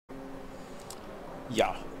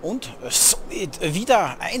Ja, und somit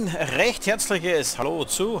wieder ein recht herzliches Hallo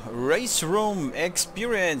zu Raceroom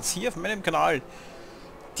Experience hier auf meinem Kanal.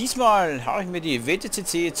 Diesmal habe ich mir die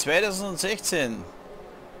WTCC 2016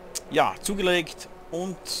 zugelegt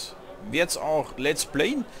und werde es auch Let's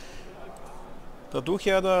Playen. Dadurch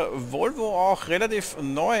ja der Volvo auch relativ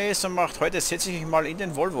neu ist und macht, heute setze ich mich mal in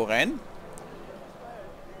den Volvo rein.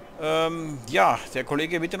 Der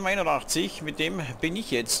Kollege mit dem 81, mit dem bin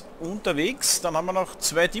ich jetzt unterwegs. Dann haben wir noch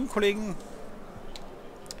zwei Teamkollegen.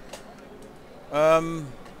 Der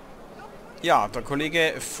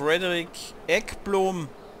Kollege Frederik Eckblom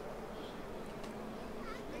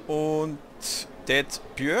und Ted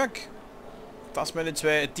Björk. Das meine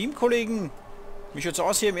zwei Teamkollegen. Wie schaut es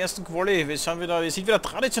aus hier im ersten Quali? Wir sind wieder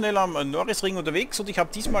traditionell am Norrisring unterwegs und ich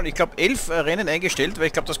habe diesmal, ich glaube, 11 Rennen eingestellt, weil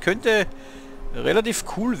ich glaube, das könnte relativ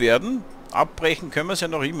cool werden. Abbrechen können wir es ja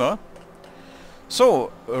noch immer. So,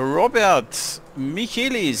 Robert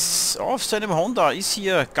Michelis auf seinem Honda ist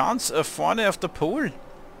hier ganz vorne auf der Pole.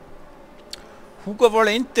 Hugo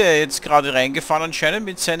Valente jetzt gerade reingefahren anscheinend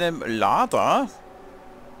mit seinem Lada.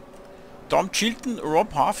 Tom Chilton,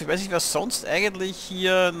 Rob Huff, ich weiß nicht, was sonst eigentlich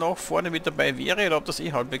hier noch vorne mit dabei wäre oder ob das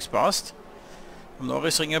halbwegs passt. Am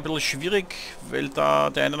Norrisring ein bisschen schwierig, weil da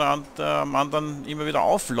der eine oder andere Mann dann immer wieder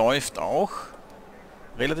aufläuft auch.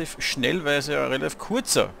 Relativ schnell, weil es ja ein relativ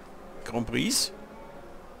kurzer Grand Prix.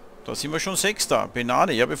 Da sind wir schon Sechster.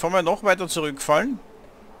 Benane. Ja, bevor wir noch weiter zurückfallen,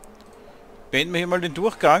 beenden wir hier mal den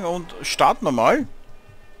Durchgang und starten wir mal.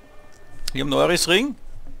 Hier am Norrisring.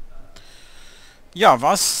 Ja,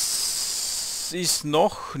 was ist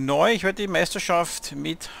noch neu? Ich werde die Meisterschaft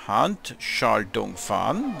mit Handschaltung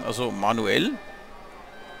fahren, also manuell.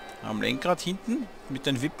 Am Lenkrad hinten mit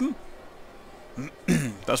den Wippen.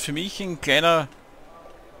 Das ist für mich ein kleiner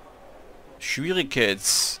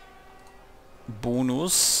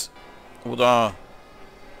Schwierigkeitsbonus oder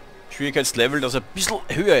Schwierigkeitslevel, das ein bisschen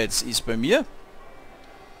höher jetzt ist bei mir.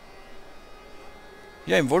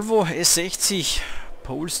 Ja, im Volvo S60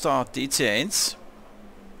 Polestar DC1.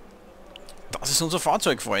 Das ist unser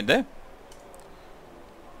Fahrzeug, Freunde.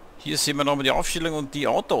 Hier sehen wir nochmal die Aufstellung und die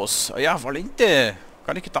Autos. Ah ja, Valente.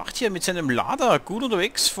 Gar nicht gedacht, hier mit seinem Lada gut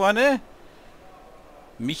unterwegs vorne.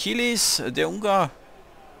 Michelis, der Ungar.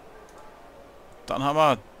 Dann haben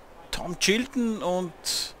wir Tom Chilton und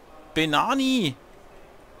Benani.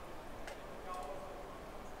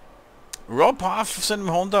 Rob Huff auf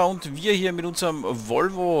seinem Honda und wir hier mit unserem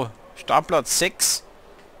Volvo Startplatz 6.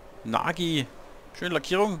 Nagi, schöne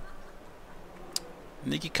Lackierung.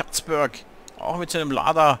 Niki Katzberg, auch mit seinem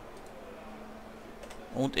Lada.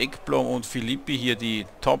 Und Eckblom und Filippi hier die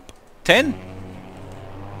Top 10.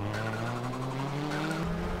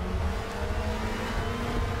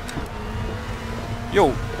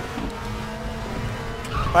 Jo.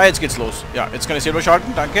 Ah, jetzt geht's los. Ja, jetzt kann ich selber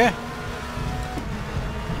schalten, danke.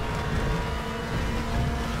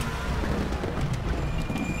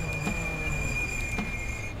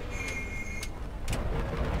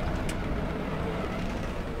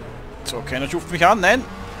 So, keiner schuft mich an, nein.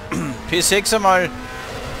 P6 einmal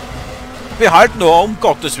behalten, oh, um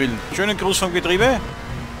Gottes Willen. Schönen Gruß vom Getriebe.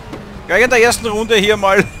 Gleich in der ersten Runde hier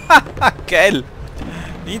mal. Geil.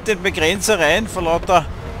 In den Begrenzer rein, vor lauter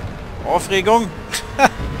Aufregung.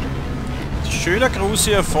 Schöner Gruß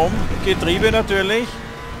hier vom Getriebe natürlich.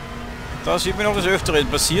 Das wird mir noch des Öfteren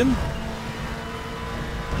passieren.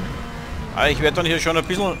 Aber ich werde dann hier schon ein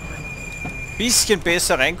bisschen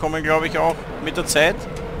besser reinkommen, glaube ich, auch mit der Zeit.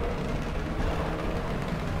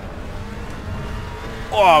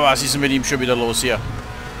 Oh, was ist denn mit ihm schon wieder los hier?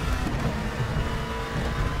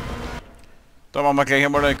 Da machen wir gleich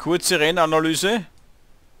einmal eine kurze Rennanalyse.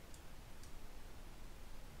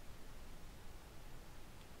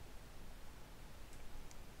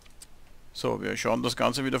 So, wir schauen das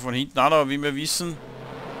Ganze wieder von hinten an, aber wie wir wissen...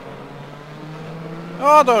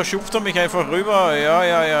 Ah, da schupft er mich einfach rüber. Ja,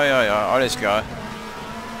 alles klar.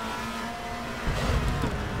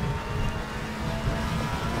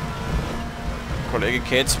 Kollege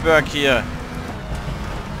Katzberg hier.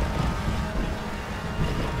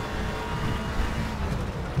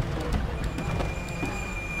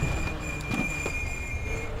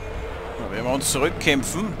 Da werden wir uns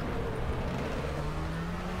zurückkämpfen.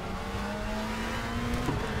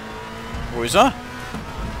 Wo ist er?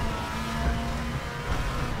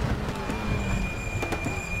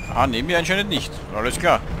 Ah, neben mir anscheinend nicht. Alles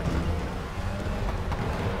klar.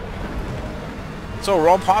 So,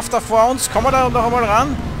 Rob Huff da vor uns. Kommen wir da noch einmal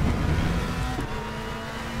ran.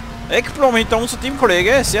 Eckblom hinter unser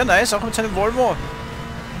Teamkollege. Sehr nice, auch mit seinem Volvo.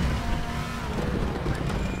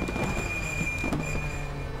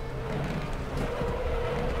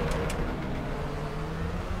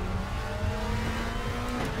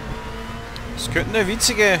 Es könnte eine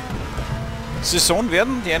witzige Saison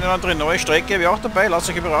werden. Die eine oder andere neue Strecke wäre auch dabei. Lasst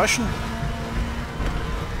euch überraschen.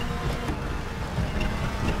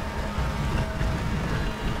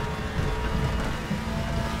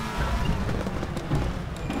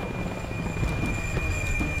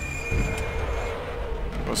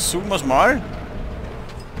 Versuchen wir es mal.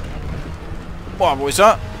 Boah, wo ist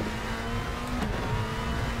er?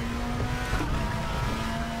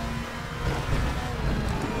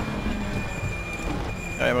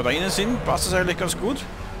 Ja, wenn wir da innen sind, passt das eigentlich ganz gut.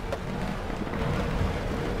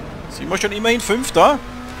 Sind wir schon immerhin Fünfter.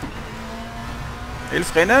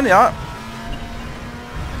 11 Rennen, ja.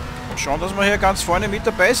 Schauen, dass wir hier ganz vorne mit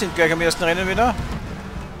dabei sind, gleich am ersten Rennen wieder.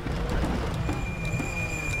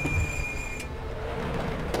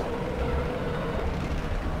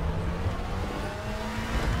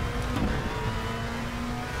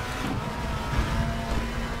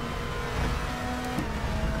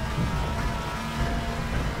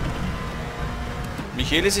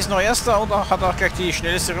 Michaelis ist noch Erster und hat auch gleich die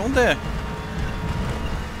schnellste Runde.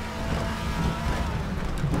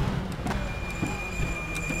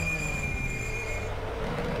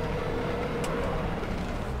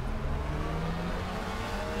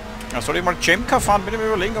 Ja, soll ich mal Chamcar fahren? Bin ich mir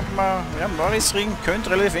überlegen, ob man ja, Raceroom könnte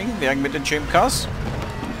relativ eng werden mit den Chamcars.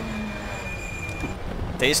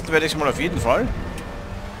 Testen werde ich es mal auf jeden Fall.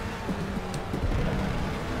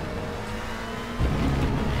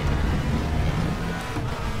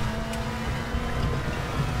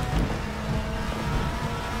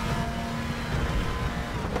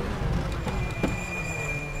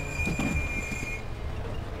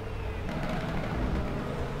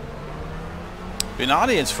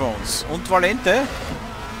 Benade jetzt vor uns. Und Valente.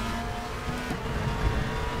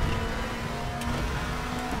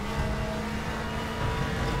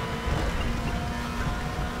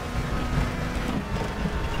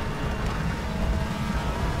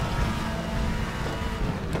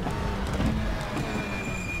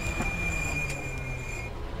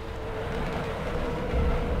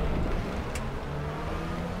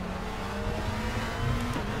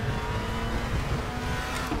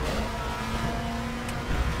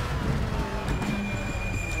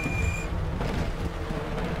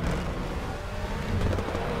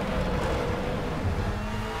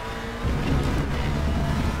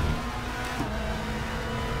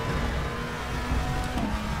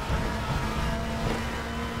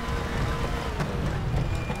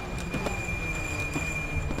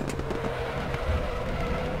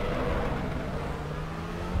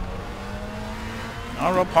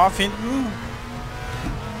 Ein paar finden.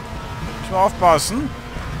 Müssen wir aufpassen.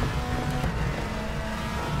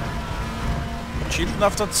 Chilton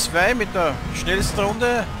auf der 2 mit der schnellsten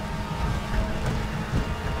Runde.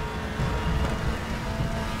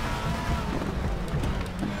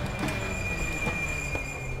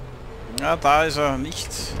 Ja, da ist er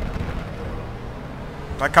nicht.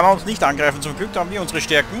 Da kann er uns nicht angreifen. Zum Glück, da haben wir unsere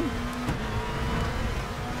Stärken.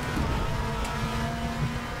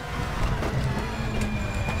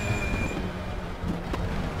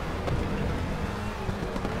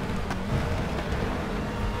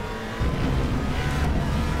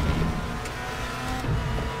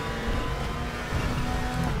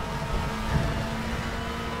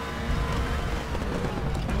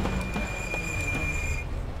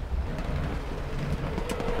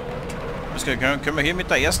 Können wir hier mit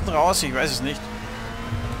der ersten raus? Ich weiß es nicht.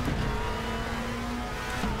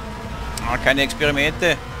 Ah, keine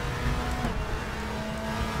Experimente.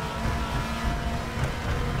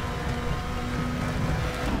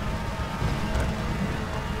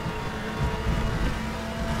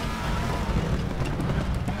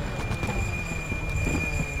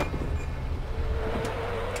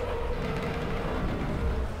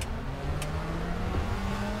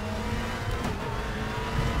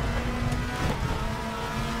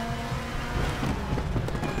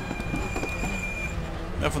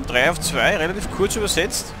 Ja, von 3 auf 2, relativ kurz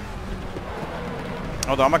übersetzt.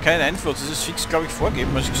 Aber da haben wir keinen Einfluss. Das ist fix, glaube ich,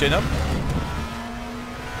 vorgegeben, was ich gesehen habe.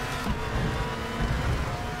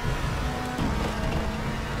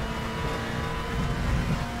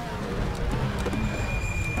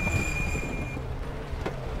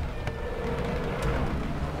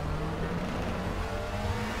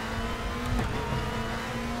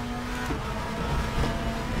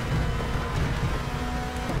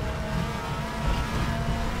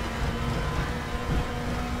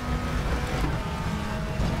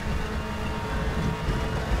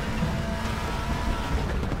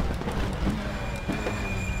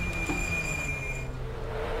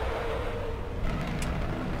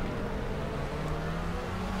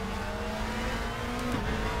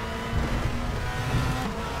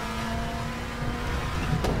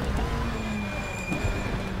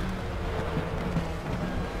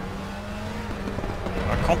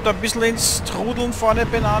 Kommt ein bisschen ins Trudeln vorne,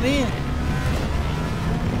 Benani.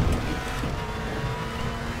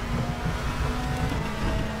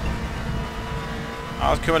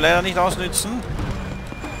 Ah, das können wir leider nicht ausnützen.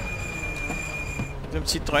 Mit dem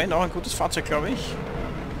Citroën auch ein gutes Fahrzeug, glaube ich.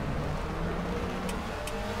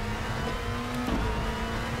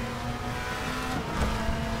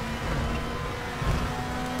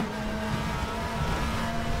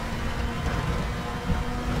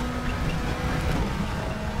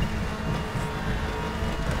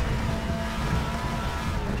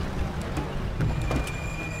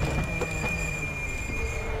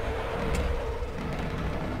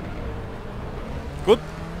 Gut.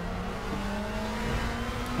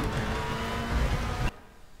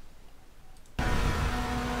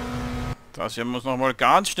 Das werden wir uns nochmal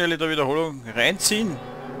ganz schnell in der Wiederholung reinziehen.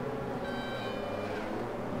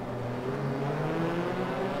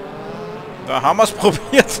 Da haben wir es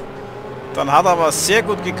probiert. Dann hat er aber sehr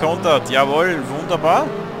gut gekontert. Jawohl, wunderbar.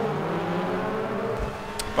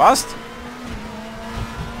 Passt.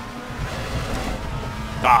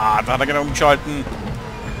 Da hat er genau umgeschalten.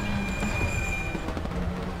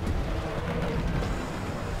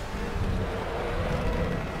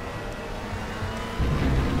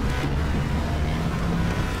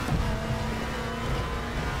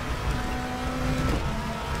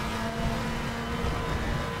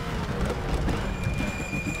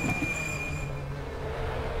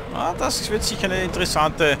 Ah, das wird sicher eine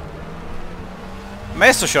interessante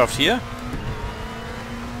Meisterschaft hier.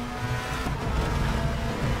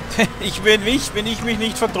 Wenn ich mich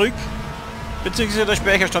nicht verdrück, beziehungsweise der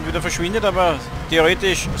Speicherstand wieder verschwindet, aber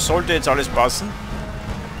theoretisch sollte jetzt alles passen.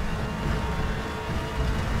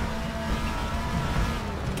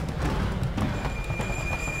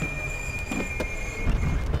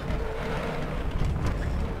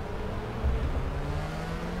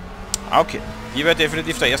 Okay, hier wäre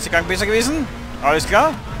definitiv der erste Gang besser gewesen. Alles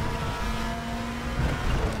klar.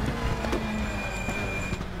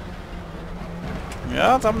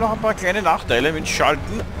 Ja, da haben wir noch ein paar kleine Nachteile mit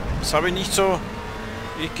Schalten. Das habe ich nicht so...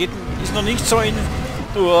 ist noch nicht so in...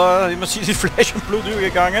 wie man sieht, in Fleisch und Blut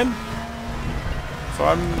übergegangen. Vor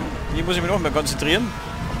allem, hier muss ich mich noch mehr konzentrieren.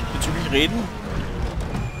 Bezüglich Reden.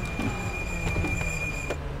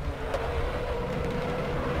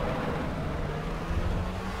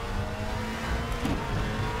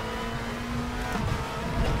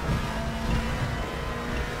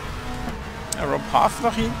 Ja, Rob Half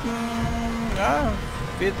nach hinten... Ja,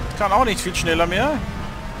 kann auch nicht viel schneller mehr.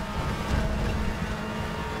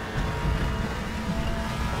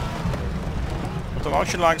 Hat dann auch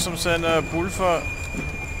schon langsam seinen Pulver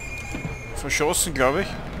verschossen, glaube ich.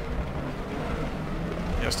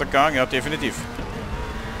 Erster Gang, ja, definitiv.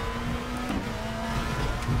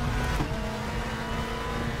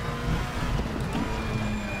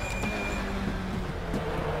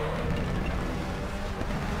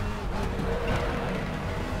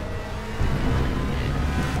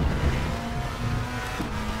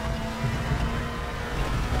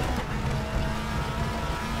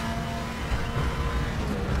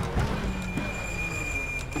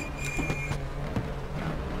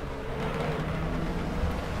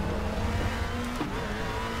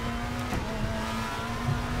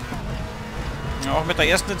 Auch mit der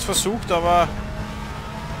ersten jetzt versucht, aber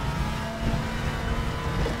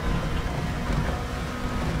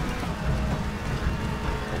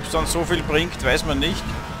ob es dann so viel bringt, weiß man nicht.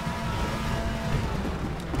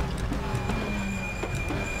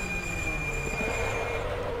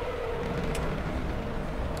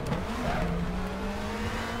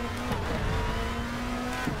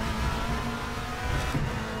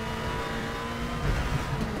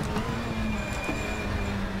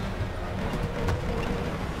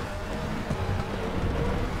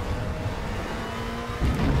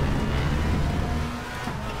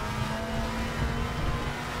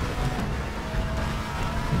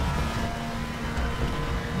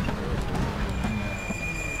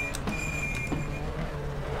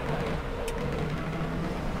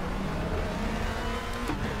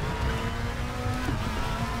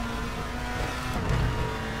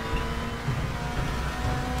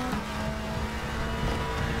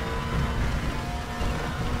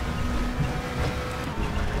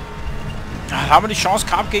 Haben wir die Chance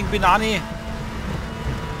gehabt gegen Benani?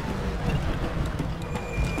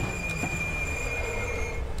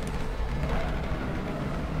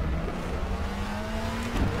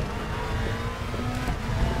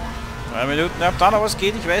 Drei Minuten, ob da noch was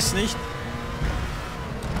geht, ich weiß nicht.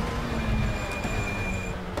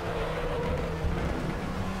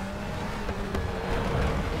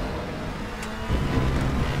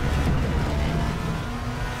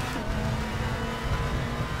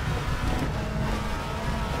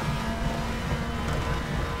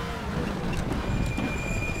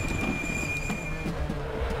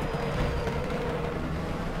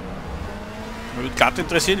 gerade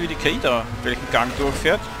interessiert, wie die KI da welchen Gang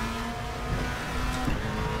durchfährt.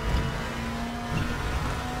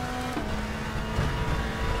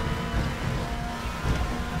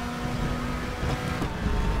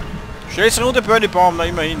 Schnellste Runde, Bernie Baum, na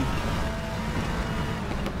immerhin.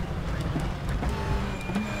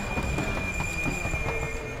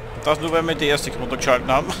 Das nur, weil wir die erste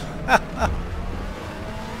runtergeschalten haben.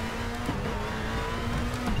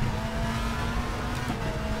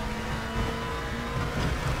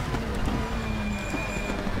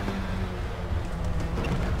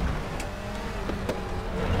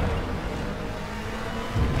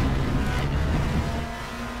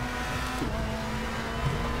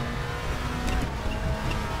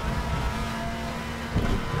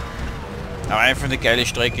 Aber einfach eine geile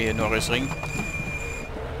Strecke hier, Raceroom.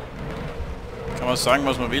 Kann man sagen,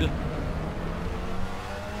 was man will.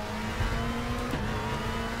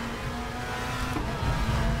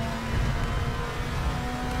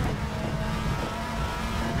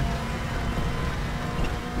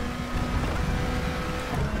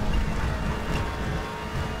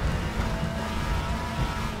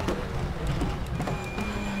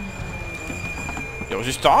 Ja, was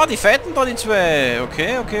ist da? Die fighten da, die zwei.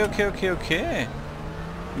 Okay, okay, okay, okay, okay.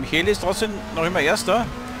 Michele ist trotzdem noch immer Erster.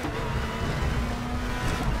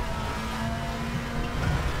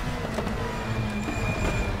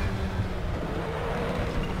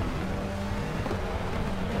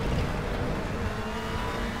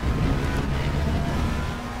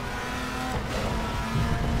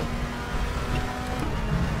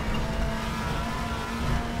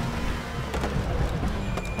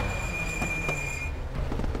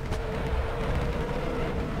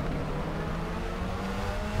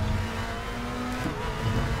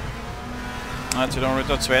 Jetzt wieder mit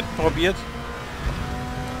der zweiten probiert.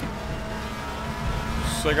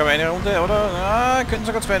 So, ich glaube eine Runde, oder? Na, könnten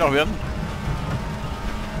sogar zwei noch werden.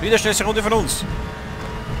 Wieder schnellste Runde von uns.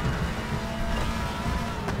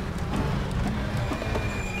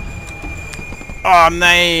 Ah,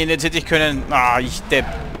 nein, jetzt hätte ich können. Ah, ich depp.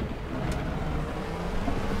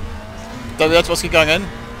 Da wäre jetzt was gegangen.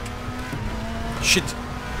 Shit.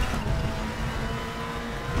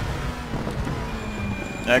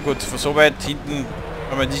 Ja gut, von so weit hinten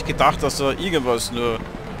haben wir nicht gedacht, dass da irgendwas nur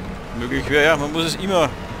möglich wäre. Ja, man muss es immer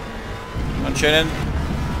anscheinend...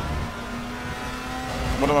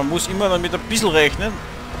 Oder man muss immer damit ein bisschen rechnen.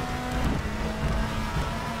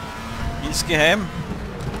 Insgeheim.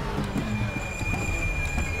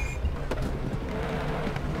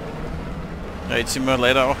 Ja, jetzt sind wir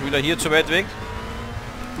leider auch wieder hier zu weit weg.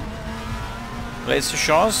 Letzte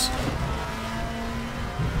Chance.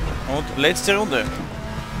 Und letzte Runde.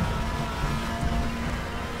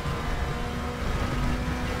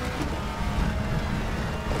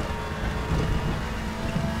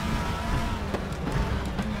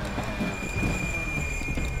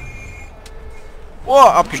 Oh,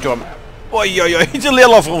 abgestorben. Oh, ja, ja, in den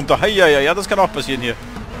Leerlauf runter. Ja, ja, ja, das kann auch passieren hier.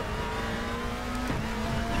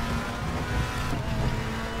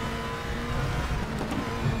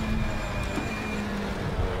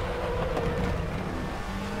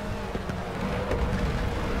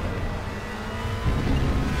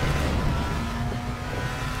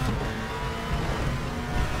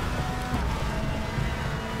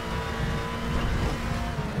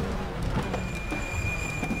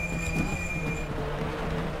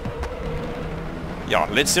 Ja,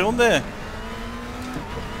 letzte Runde.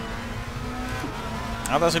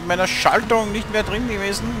 Ah, da ist mit meiner Schaltung nicht mehr drin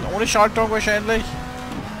gewesen. Ohne Schaltung wahrscheinlich.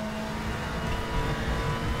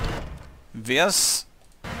 Wäre es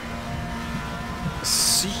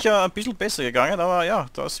sicher ein bisschen besser gegangen, aber ja,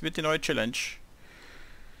 das wird die neue Challenge.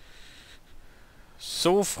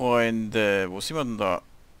 So, Freunde, wo sind wir denn da?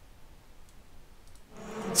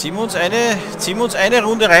 Ziehen wir uns eine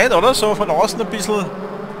Runde rein, oder? So von außen ein bisschen.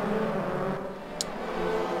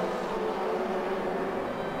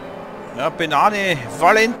 Ja, Benane,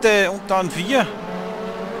 Valente und dann 4.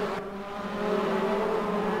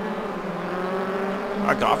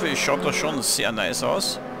 Ah, grafisch schaut das schon sehr nice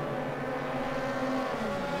aus.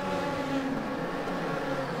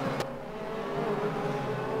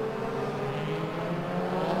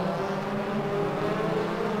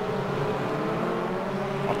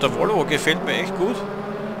 Auch der Volvo gefällt mir echt gut.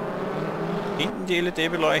 Hinten die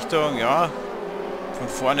LED-Beleuchtung, ja. Von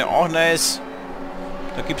vorne auch nice.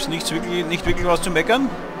 Da gibt es nicht wirklich was zu meckern.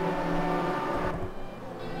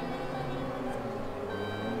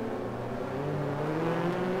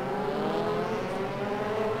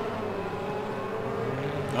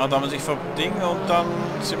 Ja, da haben wir sich verdient und dann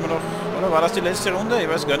sind wir noch... Oder war das die letzte Runde? Ich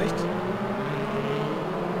weiß gar nicht.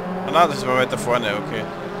 Ah nein, das war weiter vorne, okay.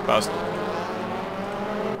 Passt.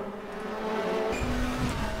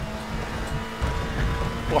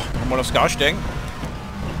 mal aufs Gas steigen.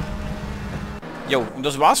 Jo, und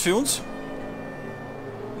das war's für uns.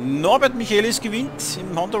 Norbert Michaelis gewinnt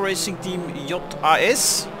im Honda Racing Team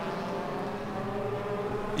JAS.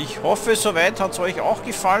 Ich hoffe, soweit hat es euch auch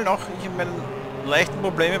gefallen. Auch ich habe meine leichten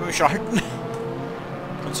Probleme beim Schalten.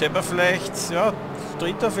 Und selber vielleicht, ja,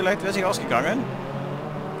 Dritter vielleicht wäre sich ausgegangen.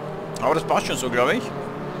 Aber das passt schon so, glaube ich.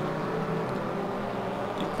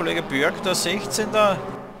 Der Kollege Björk, der 16.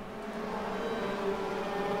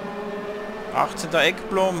 18.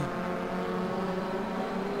 Eckblom.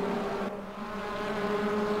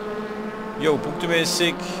 Jo,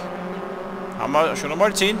 punktemäßig haben wir schon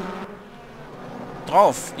einmal 10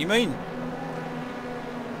 drauf, immerhin.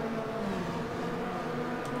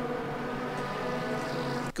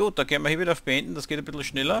 Gut, da können wir hier wieder auf Beenden, das geht ein bisschen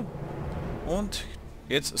schneller. Und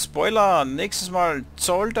jetzt Spoiler, nächstes Mal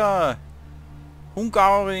Zolder,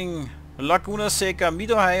 Hungaroring, Laguna Seca,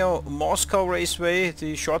 Mid-Ohio, Moskau Raceway,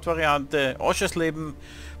 die Short-Variante, Oschersleben,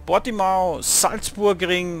 Portimao,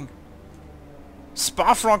 Salzburgring,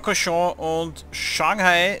 Spa-Francorchamps und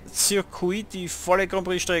Shanghai Circuit, die volle Grand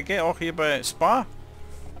Prix Strecke, auch hier bei Spa.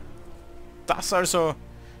 Das also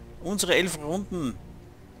unsere 11 Runden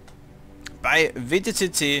bei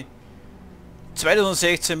WTCC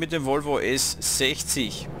 2016 mit dem Volvo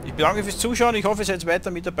S60. Ich bedanke mich fürs Zuschauen, ich hoffe, ihr seid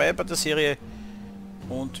weiter mit dabei bei der Serie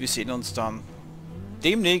und wir sehen uns dann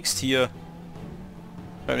demnächst hier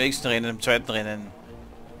beim nächsten Rennen, im zweiten Rennen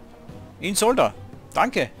in Zolder.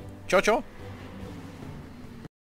 Danke, ciao, ciao.